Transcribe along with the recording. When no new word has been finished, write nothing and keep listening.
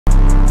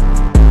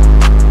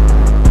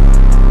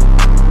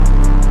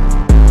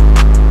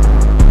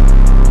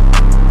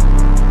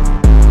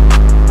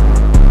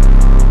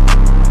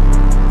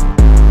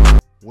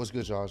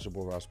What's good, y'all? It's your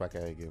boy Ross back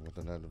at it again with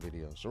another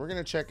video. So we're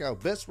gonna check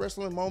out Best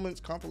Wrestling Moments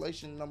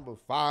compilation number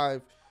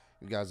 5.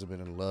 You guys have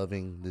been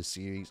loving this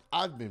series.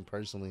 I've been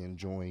personally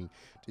enjoying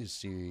this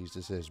series.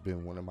 This has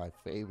been one of my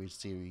favorite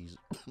series.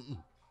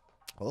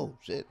 Oh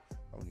shit, I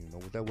don't even know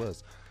what that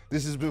was.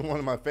 This has been one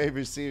of my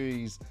favorite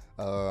series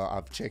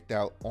I've checked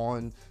out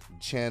on the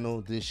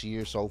channel this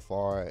year so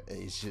far.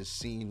 It's just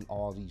seeing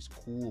all these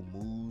cool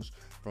moves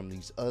from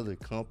these other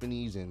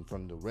companies and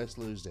from the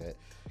wrestlers that,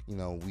 you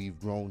know, we've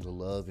grown to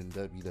love in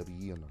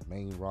WWE on the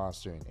main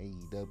roster and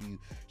AEW,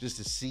 just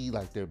to see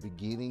like their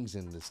beginnings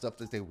and the stuff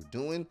that they were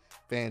doing.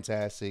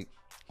 Fantastic.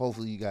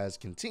 Hopefully you guys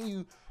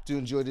continue to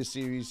enjoy this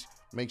series.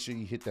 Make sure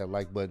you hit that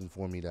like button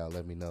for me. That'll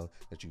let me know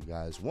that you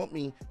guys want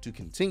me to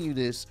continue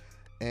this.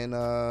 And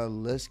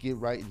let's get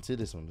right into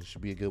this one. This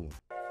should be a good one.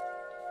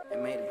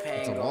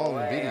 It's a long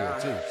video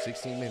too,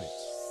 16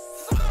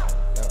 minutes.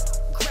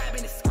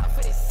 Grabbing the scarf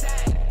for the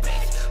side,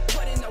 bitch.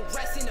 Putting the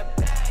rest in the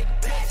bag,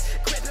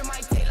 bitch. Gripping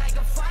my tail like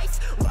a vice.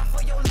 Run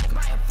for your life,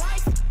 my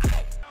advice.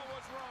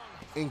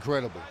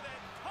 Incredible.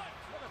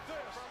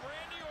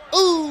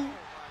 Ooh.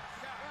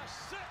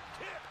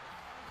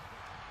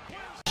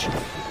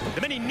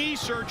 The many knee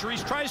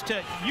surgeries, tries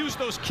to use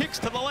those kicks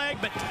to the leg,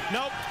 but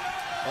nope.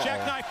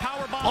 Jackknife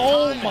powerbomb.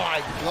 Oh my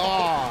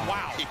God.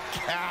 Wow.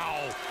 Cow.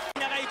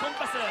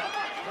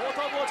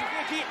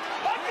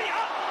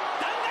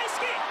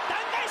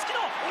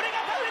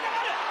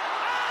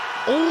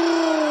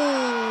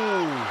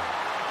 Ooh.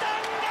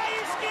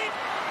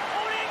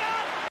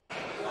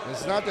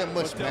 It's not that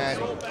much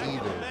padding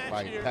either,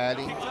 like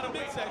padding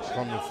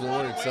from the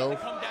floor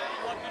itself.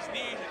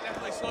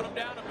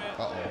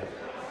 Uh-oh.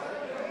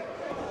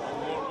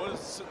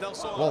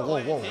 Whoa,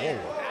 whoa, whoa, whoa.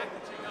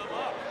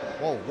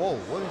 Whoa, whoa,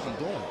 what is he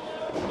doing?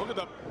 Look at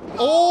the.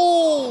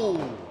 Oh,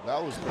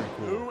 that was pretty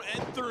cool. 2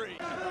 and 3.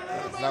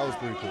 That was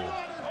pretty cool.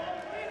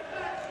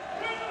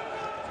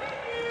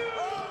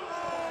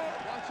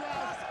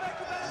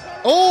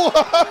 Oh!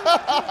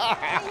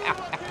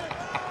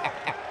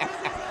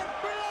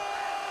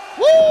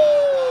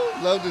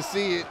 Woo! Love to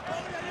see it.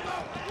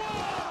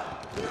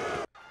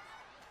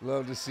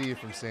 Love to see it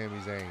from Sami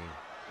Zayn,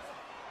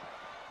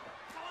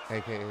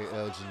 aka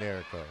El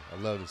Generico. I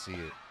love to see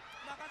it.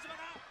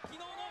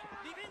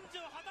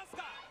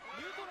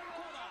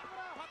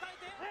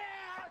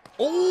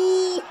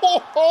 Oh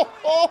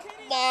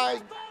my!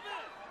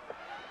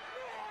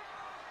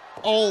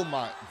 Oh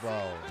my,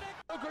 bro!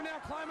 Joker now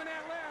climbing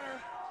that ladder.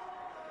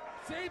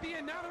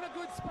 Sabian not in a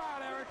good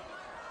spot, Eric.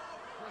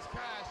 Chris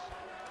Cash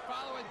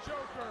following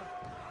Joker.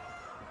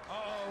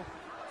 Uh-oh.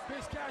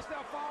 Chris Cash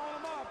now following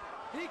him up.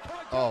 He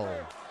caught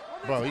Joker.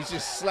 Oh, bro, he's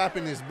just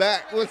slapping his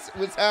back.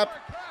 What's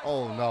happening?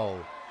 Oh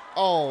no!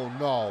 Oh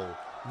no!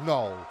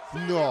 No!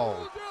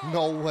 No!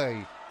 No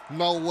way!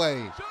 No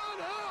way!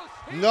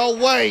 No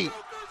way!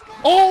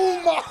 Oh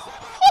my!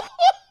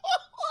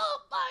 Oh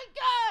my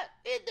God!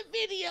 In the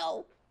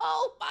video!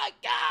 Oh my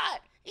God!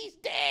 He's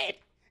dead!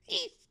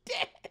 He's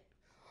dead!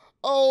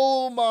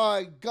 Oh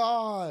my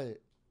God!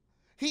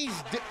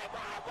 He's dead!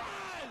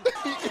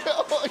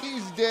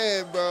 He's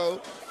dead,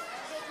 bro!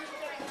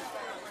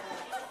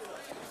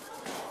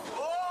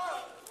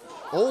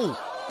 Oh!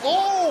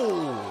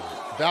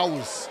 Oh! That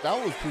was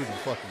pretty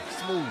fucking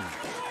smooth.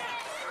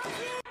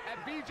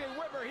 At BJ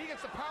Whitmer, he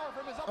gets the power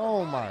from his upper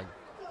Oh body. my!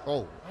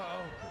 Oh!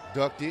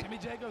 Ducked it. Jimmy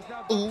J goes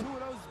down Ooh. 2 of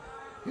those.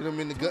 Hit him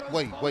in the gut.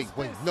 Wait,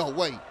 no,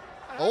 wait.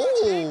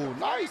 Oh,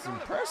 nice,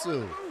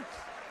 impressive.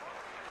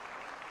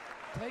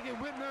 Taking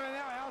Whitmer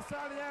now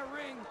outside of that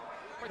ring.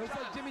 Looks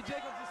like Jimmy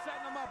Jacobs is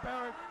setting him up,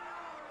 Eric.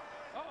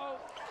 Uh-oh.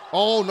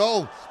 Oh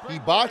no, he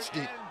botched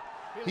it.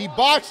 He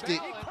botched it. He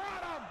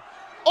caught him.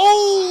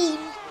 Oh!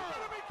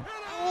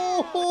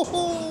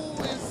 Oh,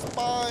 his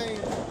spine.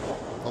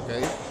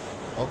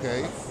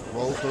 Okay,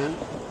 roll through.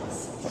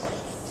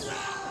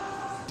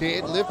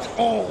 Deadlift.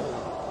 Oh!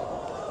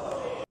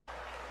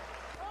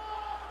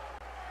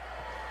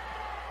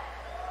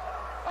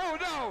 Oh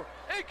no,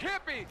 it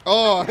can't be.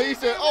 Oh, he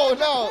said, "Oh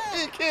no,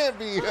 it can't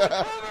be."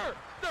 No.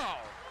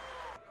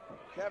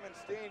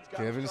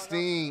 Kevin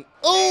Steen.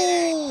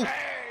 Oh!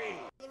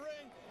 The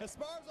ring. As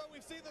far as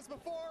we've seen this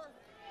before,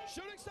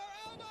 shooting star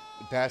elbow.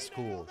 That's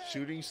cool.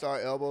 Shooting star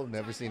elbow.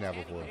 Never seen that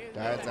before.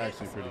 That's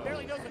actually pretty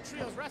Barely cool. knows what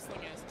trios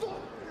wrestling is.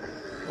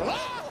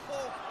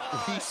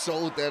 He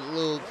sold that a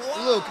little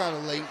kind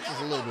of late, just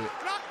a little bit.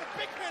 Knocked the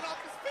big man off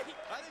his feet.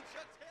 I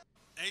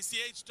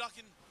think ACH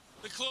ducking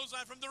the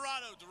clothesline from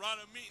Dorado.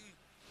 Dorado meeting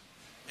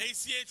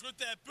ACH with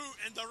that boot,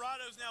 and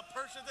Dorado's now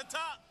perched at the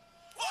top.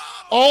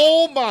 Whoa!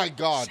 Oh my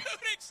God.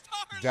 Shooting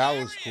star That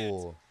was lariat.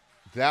 cool.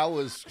 That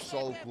was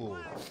so cool.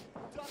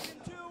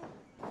 ducking two.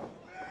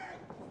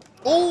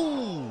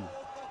 Oh!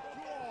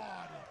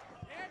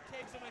 Air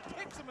takes him and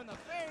kicks him in the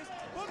face.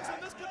 Hooks him.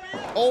 This could be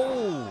it.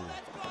 Oh! That's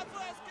God's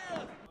last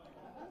gift.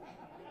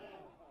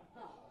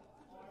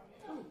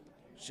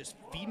 Just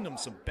feeding him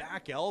some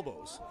back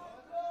elbows.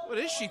 What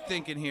is she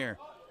thinking here?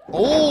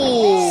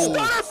 Oh!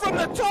 Stunner from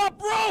the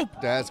top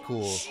rope! That's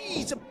cool.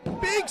 Jeez, a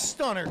big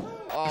stunner.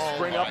 Oh,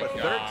 Bring up my a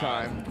third God.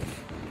 time.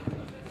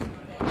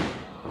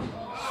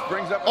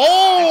 brings up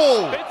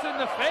Oh! spits in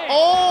the face.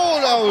 Oh,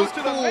 that was Up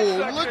to the cool.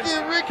 midsection. Look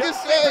at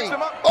Kicks Ricochet.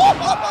 him up. Oh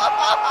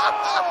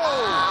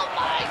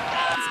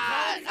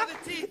To the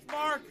teeth,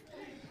 Mark.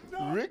 my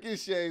God.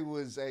 Ricochet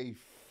was a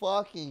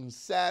fucking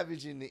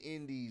savage in the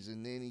indies,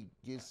 and then he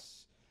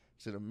gets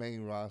to the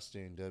main roster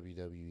in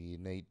WWE,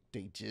 and they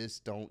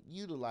just don't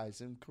utilize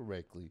him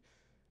correctly.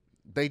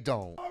 They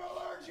don't.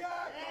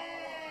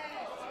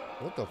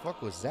 What the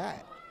fuck was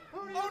that?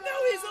 Oh no,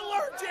 he's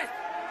allergic.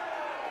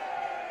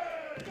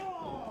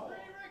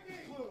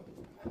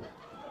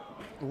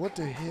 What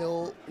the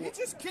hell? He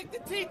just kicked the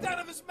teeth out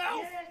of his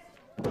mouth.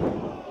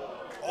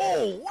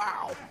 Oh,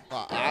 wow.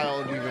 I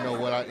don't even know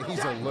what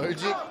he's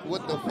allergic?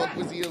 What the fuck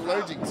was he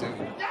allergic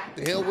to?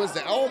 The hell was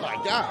that? Oh, my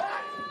God.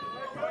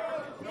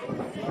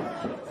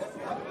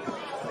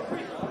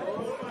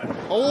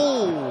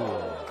 Oh.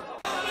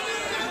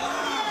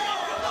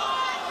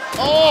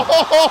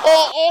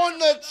 Oh, on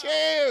the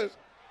chairs.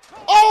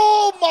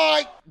 Oh,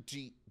 my.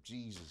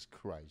 Jesus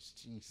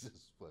Christ.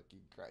 Jesus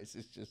fucking Christ.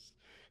 It's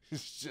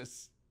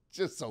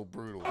just so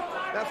brutal.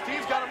 Now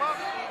Steve's got him up.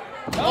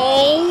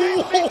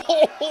 Oh!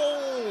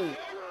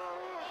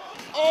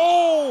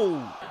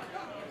 Oh!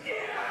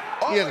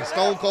 He had a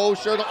Stone Cold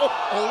shirt on. Oh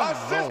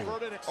no!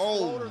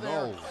 Oh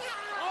no!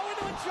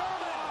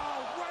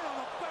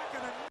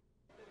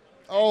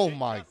 Oh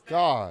my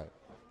God!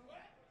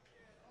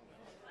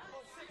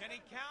 Can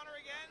he counter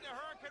again? The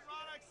Hurricane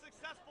Rana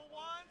successful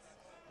once.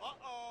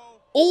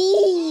 Uh-oh.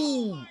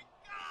 Oh!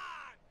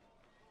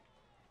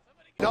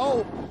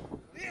 No.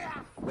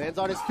 Lands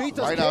on his feet.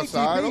 Does Right KTB,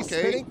 outside, okay.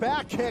 spinning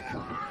back kick.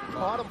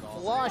 Caught him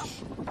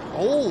flush.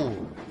 Oh!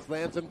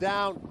 Slams him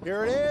down.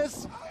 Here it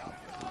is.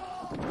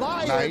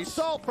 Lion Nice.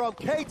 insult from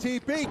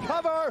KTB.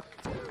 Cover.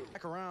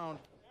 Back around.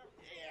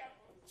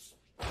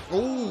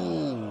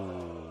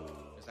 Oh!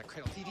 There's that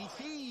cradle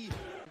DDT.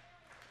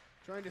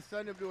 Trying to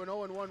send him to an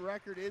 0-1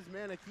 record is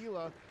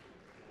Manakila.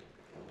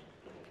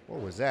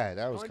 What was that?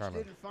 That was Punch kind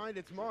didn't find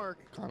its mark.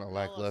 of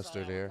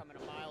lackluster there.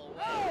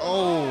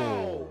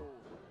 Oh!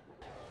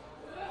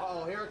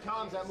 Oh, here it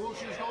comes. That move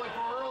she was going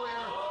for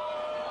earlier.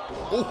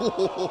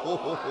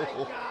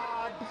 Oh!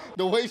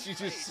 The way she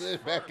just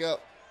slid back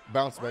up,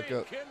 bounced back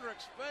up.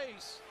 Kendrick's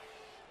face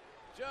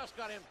just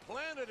got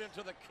implanted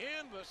into the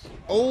canvas.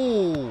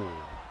 Oh!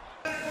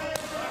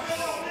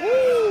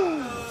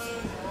 Woo!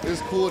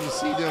 It's cool to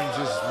see them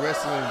just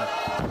wrestling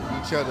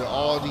each other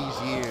all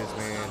these years,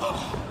 man.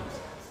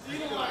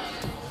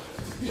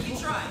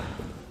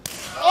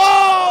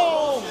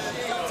 Oh!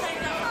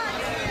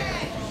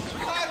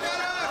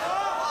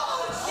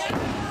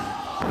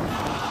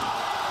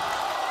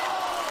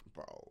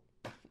 Bro.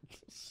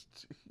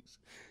 Jeez.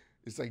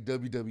 It's like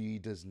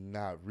WWE does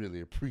not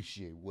really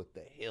appreciate what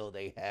the hell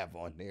they have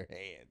on their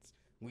hands.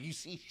 When you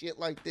see shit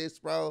like this,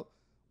 bro,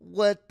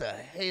 what the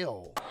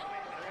hell?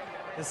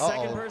 The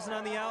second person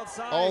on the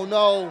outside. Oh,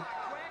 no.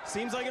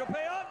 Seems like it'll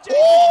pay off.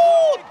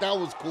 Oh, that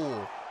was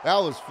cool. That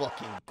was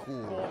fucking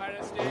cool.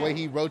 The way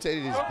he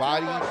rotated his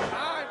body.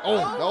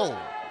 Oh, no.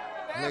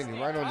 Landing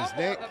right on his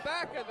neck. The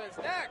back of his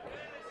neck.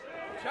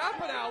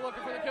 Ciampa now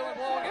looking for the killing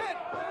blow again.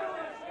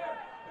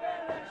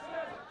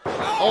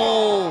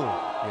 Oh,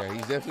 yeah,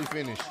 he's definitely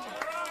finished.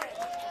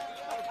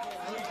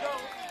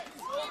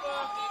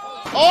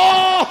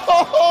 Oh,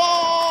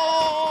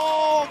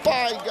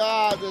 my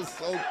God, that's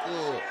so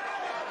cool.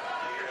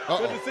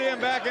 Good to see him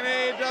back in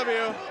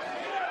AEW.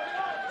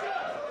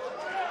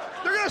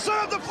 They're going to set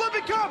up the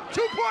Flipping Cup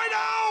 2.0.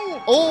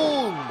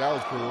 Oh, that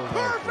was cool.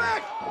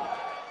 Perfect.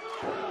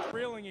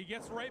 Reeling, he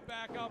gets right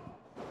back up.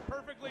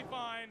 Perfectly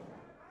fine.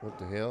 What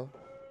the hell?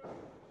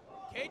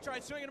 Kay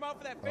tried swinging him out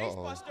for that face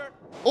buster.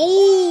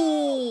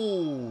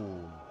 Oh!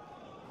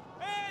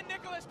 And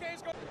Nicholas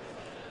Cage goes.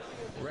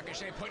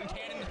 Ricochet putting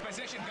Cannon in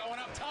position, going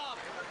up top.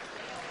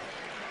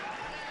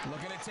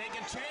 Looking to take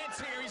a chance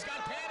here. He's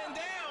got Cannon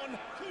down.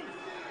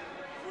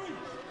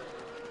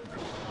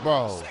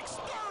 Bro,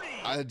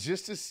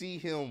 just to see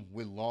him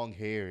with long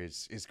hair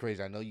is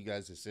crazy. I know you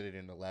guys have said it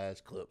in the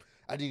last clip.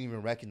 I didn't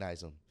even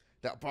recognize him.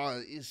 That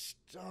part is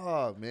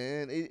stop,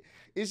 man.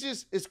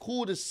 It's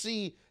cool to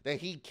see that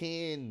he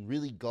can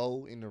really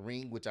go in the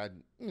ring, which I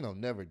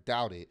never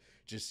doubted.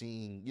 Just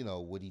seeing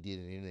what he did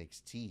in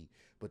NXT,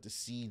 but to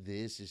see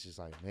this, it's just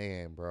like,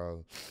 man,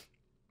 bro,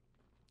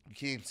 you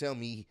can't tell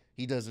me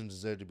he doesn't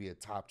deserve to be a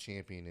top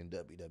champion in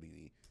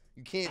WWE.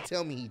 You can't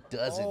tell me he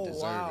doesn't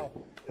deserve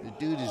it. The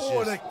dude is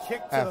just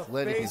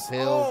athletic as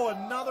hell. Oh,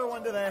 another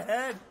one to the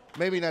head.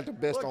 Maybe not the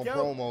best on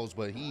promos,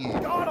 but he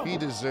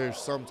deserves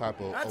some type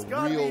of a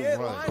real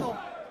run.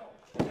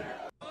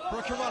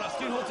 Hurricane Rana,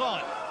 Steen holds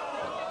on.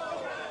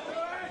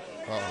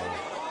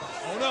 Uh-oh.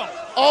 Oh no.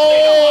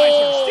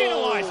 Oh!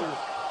 Steenalizer.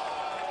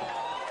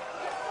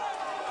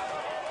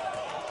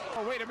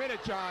 Oh, wait a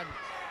minute, John.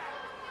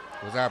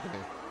 What's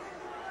happening?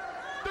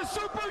 The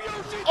Super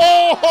Yoshi.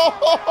 Oh!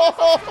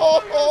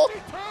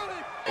 Yoshi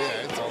turning.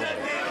 Yeah, it's over.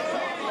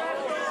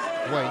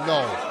 Wait, no.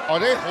 Are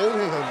they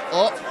holding him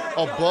up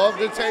above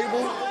the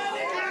table?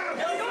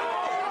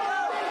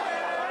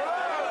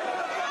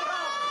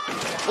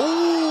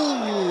 Ooh!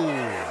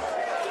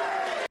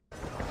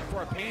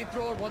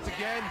 thriller once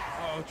again.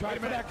 Oh, tried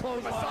him in that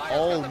close line.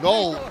 Oh,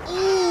 no.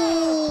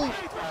 Ooh.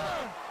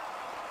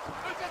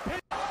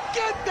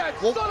 Get that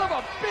son of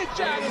a bitch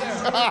out of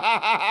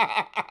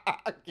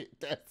there. Get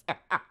that.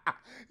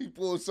 He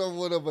pulled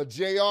somewhat of a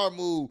JR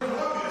move.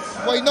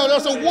 Wait, no,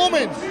 that's a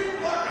woman.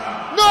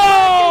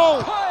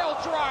 No! Pile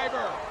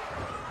driver.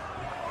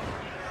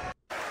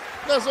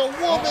 That's a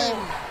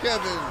woman,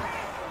 Kevin.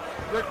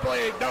 Rick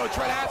Blade, no,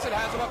 Trent Acid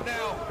has him up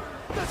now.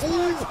 The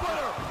spine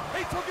splitter.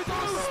 He took his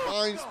own.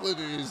 Spine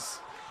splitter is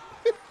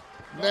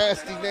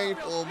nasty name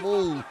for a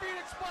move.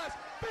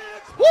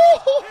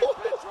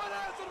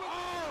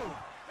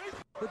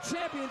 The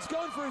champion's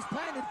going for his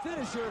patented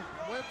finisher.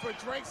 Went for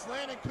Drake's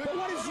landing. But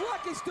what is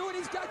Ruckus doing?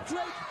 He's got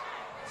Drake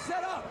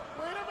set up.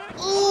 Wait a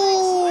minute.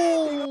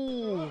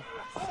 Ooh.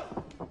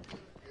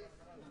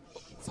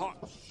 さあ、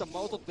一旦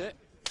間を取って、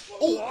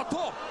おっ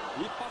と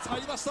一発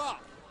入りました。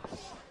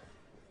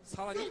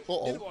さらにエル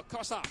ボーがか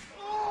わした。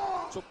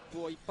チョッ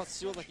プを一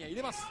発塩崎が入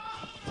れます。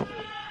おっ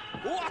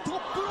ト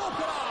ップロー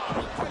プか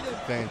ら1回で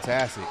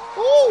Fantastic.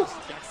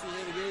 逆水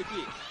平で AP。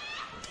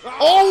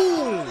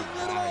 Oh!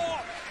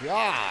 God. い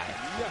や、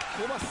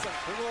トマスさん、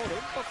この連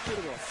発エ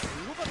ルボーはす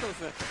ごかったで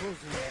すね。そうです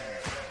ね。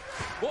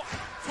お、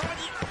さら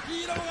に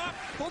ヒーローが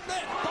飛んで。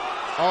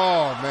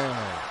Oh man.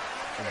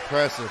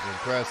 Impressive,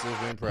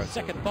 impressive, impressive.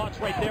 Second thoughts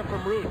right there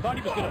from Rude. Thought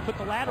he was going to put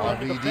the ladder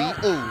under the RVD.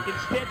 belt. Ooh.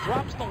 Instead,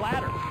 drops the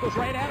ladder. Goes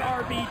right at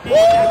RVD.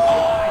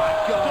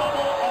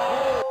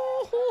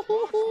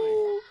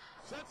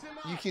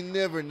 You can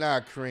never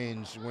not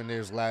cringe when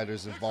there's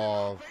ladders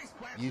involved.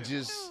 You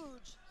just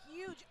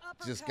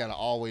gotta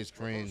always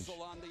cringe.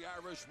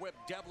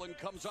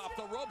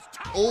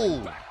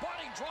 Oh,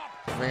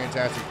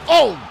 fantastic.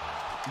 Oh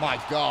my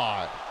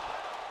God.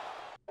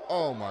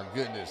 Oh my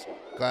goodness.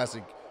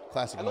 Classic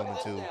moment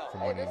too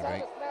from Money in the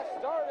Bank.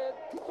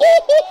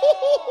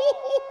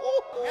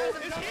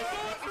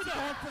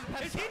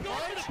 Is he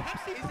going for the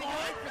Pepsi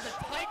Plunge? For the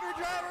Tiger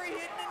driver he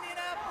hit in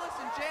Indianapolis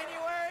in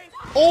January?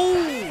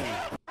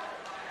 Oh!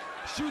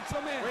 Shoots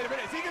him in. Wait a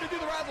minute, is he going to do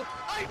the razzle?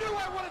 I knew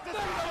I wanted to see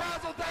the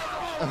razzle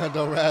dazzle.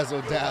 The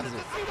razzle dazzle.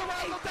 See the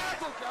razzle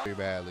dazzle. Very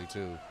badly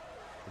too.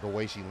 The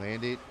way she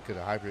landed could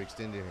have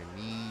hyperextended her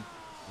knee,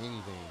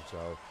 anything.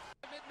 So.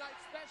 Midnight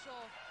special.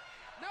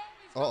 No,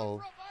 he's Uh-oh.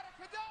 going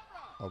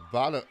for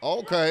About it.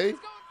 Okay. He's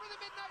going for the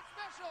midnight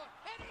special.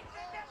 And he's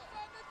in there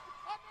on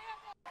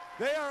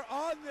the They are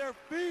on their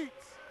feet.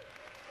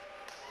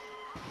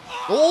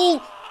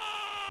 Oh!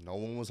 No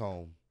one was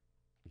home.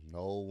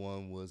 No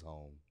one was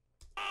home.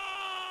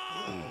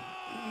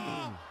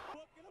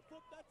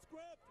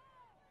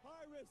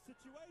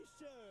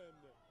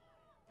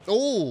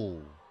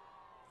 Oh!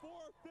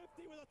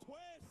 450 with a twist.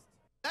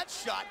 That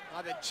shot.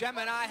 The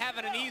Gemini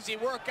having an easy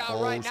workout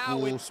Old right now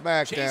school with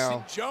SmackDown.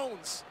 Jason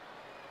Jones.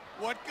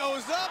 What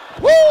goes up?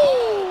 Woo!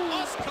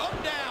 Must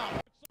come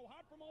down. So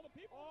hot from all the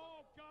people.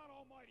 Oh, God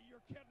almighty,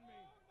 you're kidding me.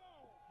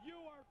 You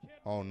are kidding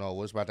Oh no,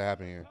 what's about to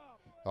happen here?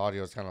 The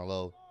audio's kind of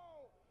low.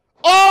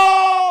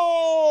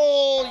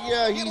 Oh!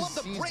 Yeah,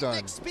 he's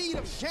done. Speed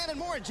of Shannon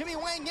Moore and Jimmy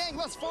Wang Yang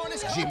thus far in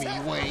this Jimmy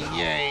Wang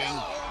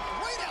Yang.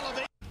 Great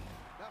elevation.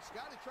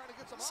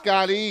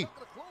 Scotty.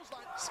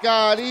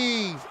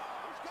 Scotty.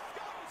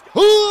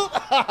 Hoop!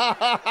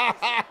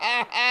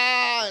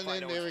 And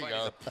then there we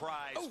go.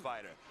 Prize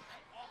fighter.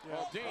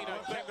 Well, Dean, I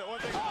think that one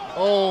thing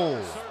Oh.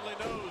 certainly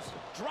knows.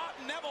 Drop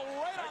Neville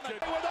right on the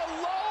With a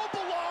low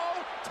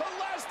blow to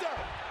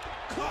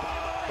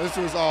Lesnar. This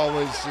was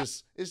always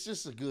just, it's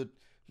just a good,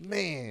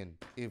 man,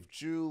 if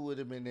Drew would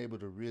have been able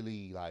to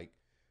really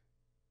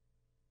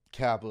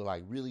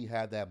really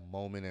have that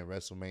moment in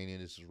WrestleMania.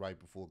 This is right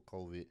before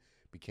COVID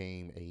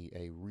became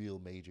a real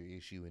major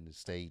issue in the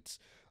States,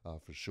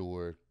 for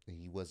sure. And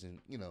he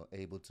wasn't,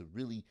 able to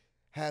really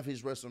have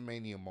his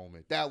WrestleMania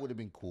moment. That would have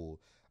been cool.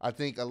 I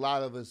think a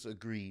lot of us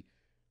agree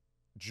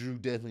Drew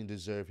definitely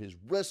deserved his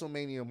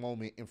WrestleMania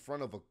moment in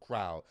front of a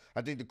crowd.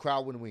 I think the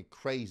crowd would have went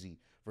crazy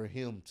for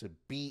him to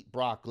beat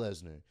Brock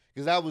Lesnar,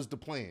 because that was the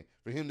plan,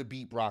 for him to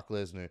beat Brock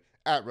Lesnar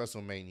at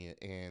WrestleMania,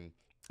 and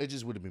it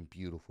just would have been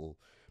beautiful.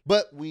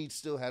 But we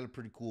still had a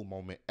pretty cool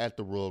moment at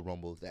the Royal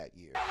Rumble that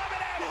year.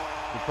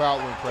 The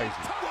crowd went crazy.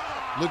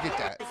 Look at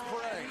that.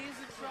 He's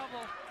in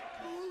trouble.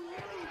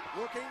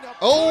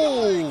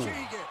 Oh!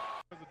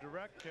 a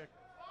direct kick.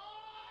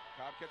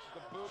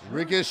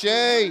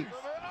 Ricochet.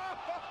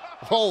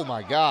 Oh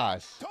my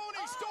gosh.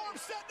 Tony Storm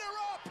setting her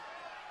up.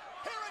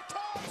 Here it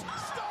comes.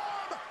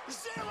 Storm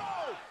Zero.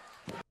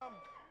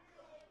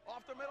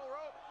 Off the middle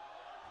rope.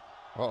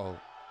 Uh-oh.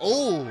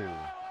 Oh.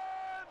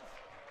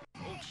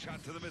 Hook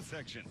shot to the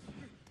midsection.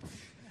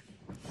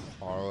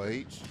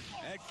 ROH.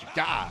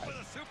 God.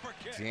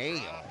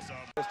 Damn.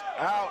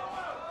 Out.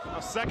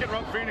 A second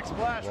rope Phoenix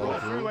splash. Roll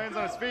through, lands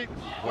on his feet.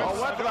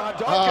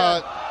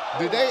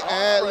 Did they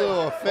add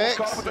little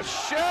effects?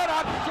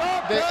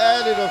 They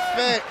added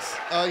effects.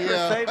 Oh,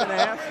 yeah. Saving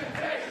ass.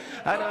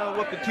 I done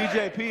whooped the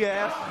TJP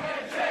ass.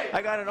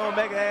 I got an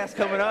Omega ass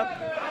coming up.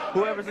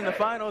 Whoever's in the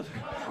finals.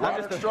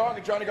 I'm just Strong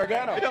and Johnny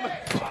Gargano. Oh, my.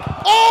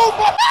 Oh,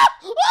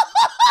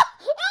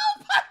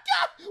 my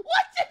God.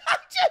 What did I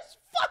just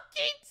fucking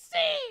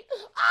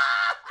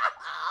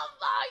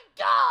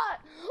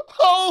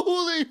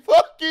he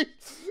fucking,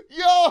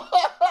 yo,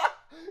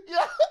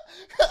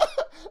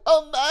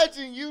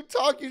 imagine you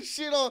talking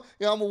shit on,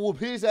 yeah, I'm gonna whoop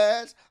his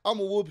ass. I'm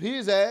gonna whoop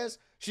his ass.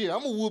 Shit,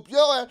 I'm gonna whoop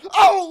your ass.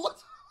 Oh,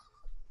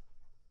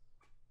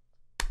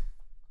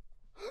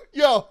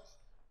 yo,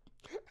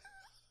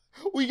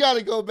 we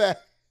gotta go back.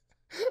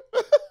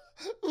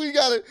 we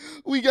gotta,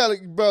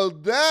 bro.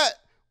 That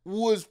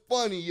was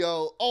funny,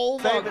 yo. Oh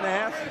my Saving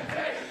ass.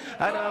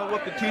 I done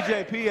whooped the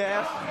TJP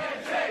ass.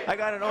 I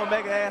got an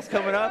Omega ass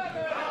coming up.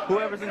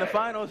 Whoever's in the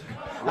finals,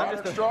 I'm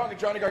just Strong and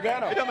Johnny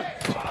Gargano.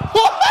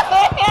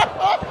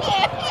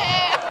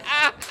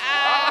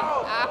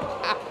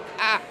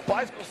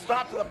 Bicycle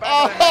stops to the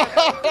back of the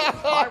head.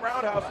 High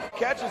roundhouse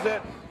catches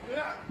it.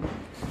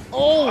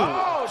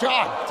 Oh,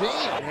 God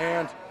damn.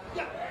 Hand.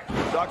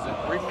 Ducks it.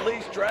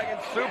 Release, dragon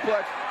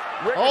suplex.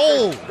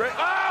 Oh.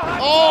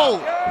 Oh.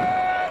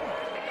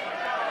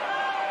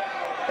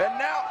 And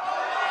now,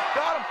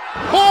 got him.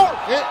 Oh,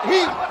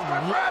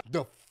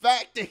 the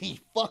fact that he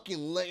fucking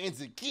lands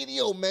a Kenny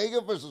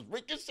Omega versus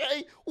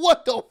Ricochet,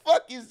 what the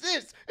fuck is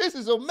this? This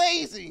is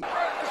amazing.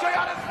 Ricochet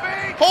on his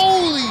feet.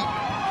 Holy.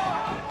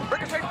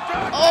 Ricochet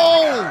done.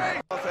 Oh.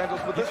 Los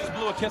Angeles, but this Just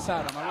blew a kiss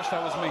at him. I wish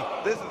that was me.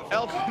 This is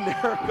El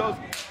Generico's.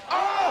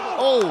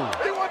 Oh.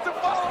 He wants to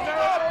follow me up.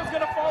 Generico's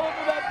gonna fall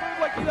into that move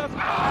like he does.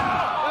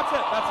 That's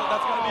it.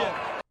 That's gonna be it.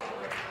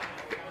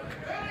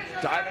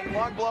 Diving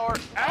lung blower.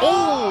 Oh.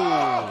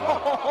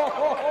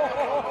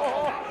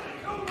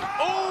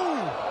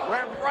 Oh.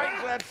 Ran right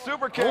into that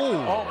super kick.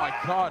 Oh my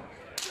God.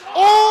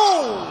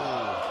 Oh.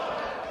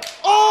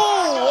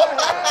 Oh.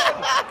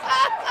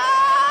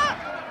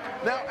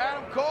 Now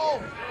Adam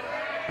Cole.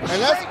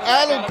 And that's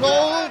Adam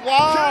Cole.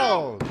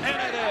 Wow. And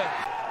it is.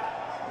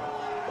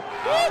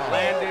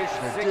 outlandish,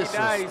 sticky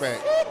dice.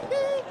 Disrespect.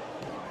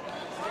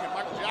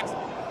 Michael Jackson.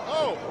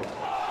 Oh.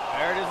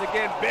 There it is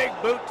again. Big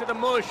boot to the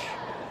mush.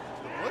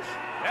 Mush?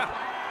 Yeah.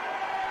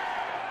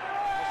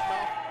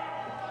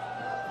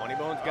 Funny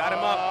Bones got him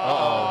up.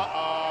 Uh-oh.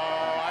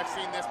 I've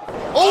seen this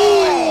before.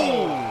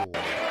 Oh!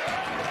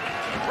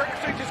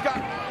 Ricochet just got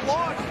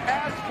launched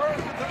ass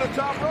first into the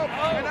top rope.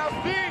 And now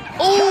Steve.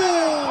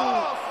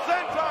 Oh!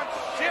 Senton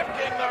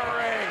shifting the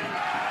ring.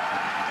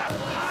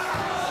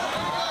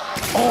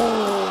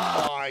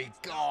 Oh my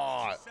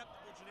God.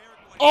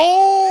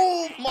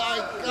 Oh my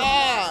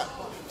God.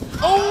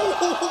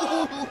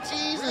 Oh,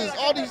 Jesus.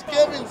 All these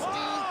Kevin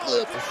Steen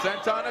clips. The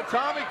Senton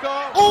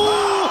Atomico.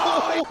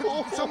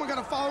 Oh! Someone got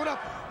to follow it up.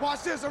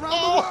 Watch this around the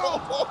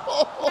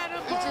Oh!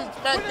 This is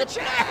back to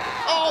back.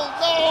 Oh,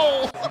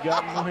 no. You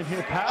got him right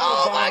here.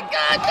 Oh, my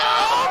God. No.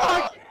 Oh,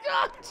 my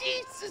God.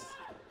 Jesus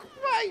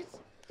Christ.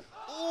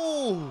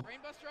 Oh.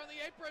 Brainbuster on the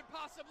apron,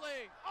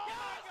 possibly. Oh,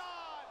 my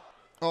God.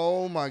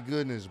 Oh, my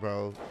goodness,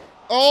 bro.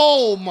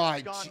 Oh,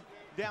 my God.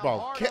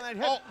 Bro, Oh,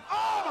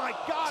 my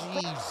God.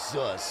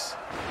 Jesus.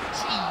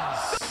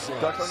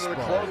 Jesus. Ducks under the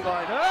bro.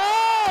 clothesline.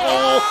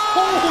 Oh,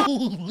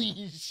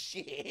 holy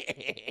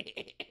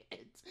shit.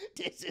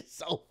 This is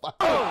so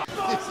fucking,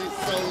 this is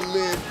so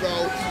lit, bro.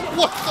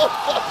 What the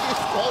fuck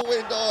is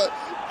going on?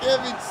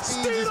 Kevin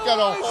Steen just got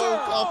a whole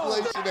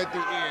compilation at the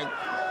end.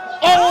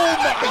 Oh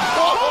my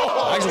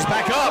God. Nigel's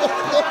back up.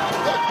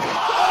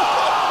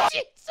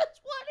 Jesus,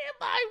 what am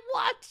I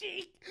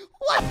watching?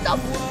 What the?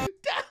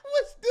 That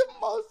was the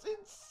most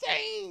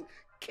insane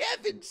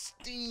Kevin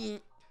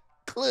Steen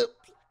clip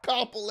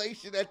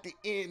compilation at the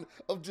end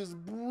of just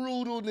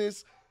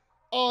brutalness.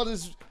 Oh,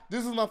 this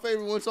is my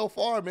favorite one so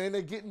far, man.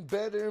 They're getting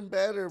better and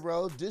better,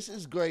 bro. This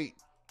is great.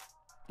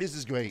 This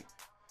is great.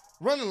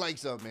 Run the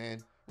likes up,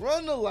 man.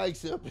 Run the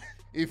likes up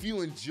if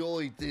you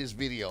enjoyed this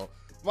video.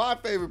 My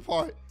favorite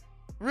part,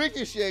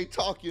 Ricochet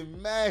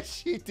talking mad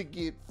shit to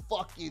get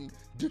fucking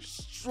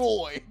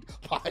destroyed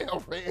by a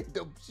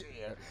random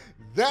chair.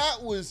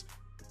 That was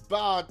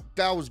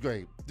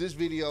great. This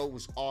video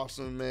was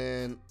awesome,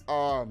 man.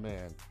 Oh,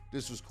 man.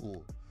 This was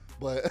cool.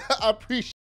 But I appreciate